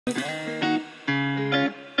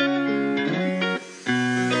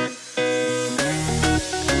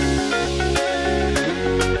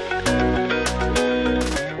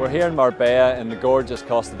We're here in Marbella in the gorgeous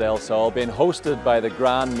Costa del Sol, being hosted by the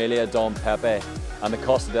Gran Miglia Don Pepe and the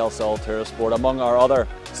Costa del Sol Tourist Board, among our other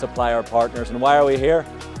supplier partners. And why are we here?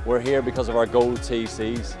 We're here because of our Gold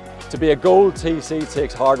TCs. To be a Gold TC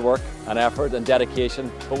takes hard work and effort and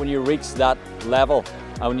dedication, but when you reach that level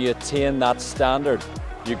and when you attain that standard,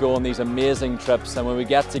 you go on these amazing trips, and when we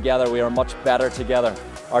get together we are much better together.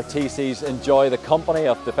 Our TCs enjoy the company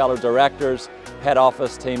of the fellow directors, head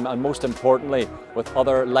office team, and most importantly with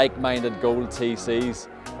other like-minded Gold TCs.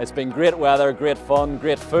 It's been great weather, great fun,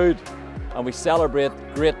 great food, and we celebrate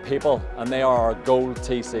great people, and they are our Gold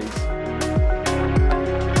TCs.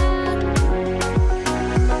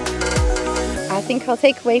 I think I'll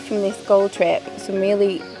take away from this Gold trip some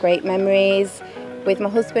really great memories. With my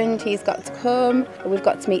husband, he's got to come. We've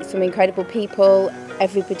got to meet some incredible people.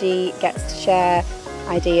 Everybody gets to share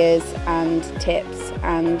ideas and tips,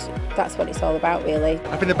 and that's what it's all about, really.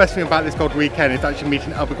 I think the best thing about this Gold weekend is actually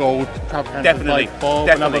meeting other Gold travel cancellers like Bob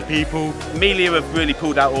and other people. Miglia have really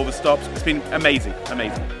pulled out all the stops. It's been amazing,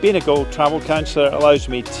 amazing. Being a Gold travel counsellor allows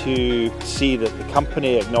me to see that the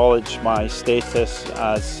company acknowledge my status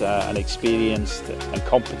as an experienced and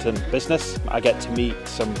competent business. I get to meet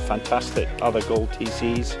some fantastic other Gold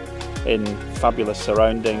TCs in fabulous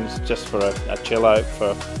surroundings just for a chill out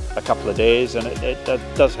for a couple of days, and it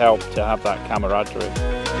does help to have that camaraderie.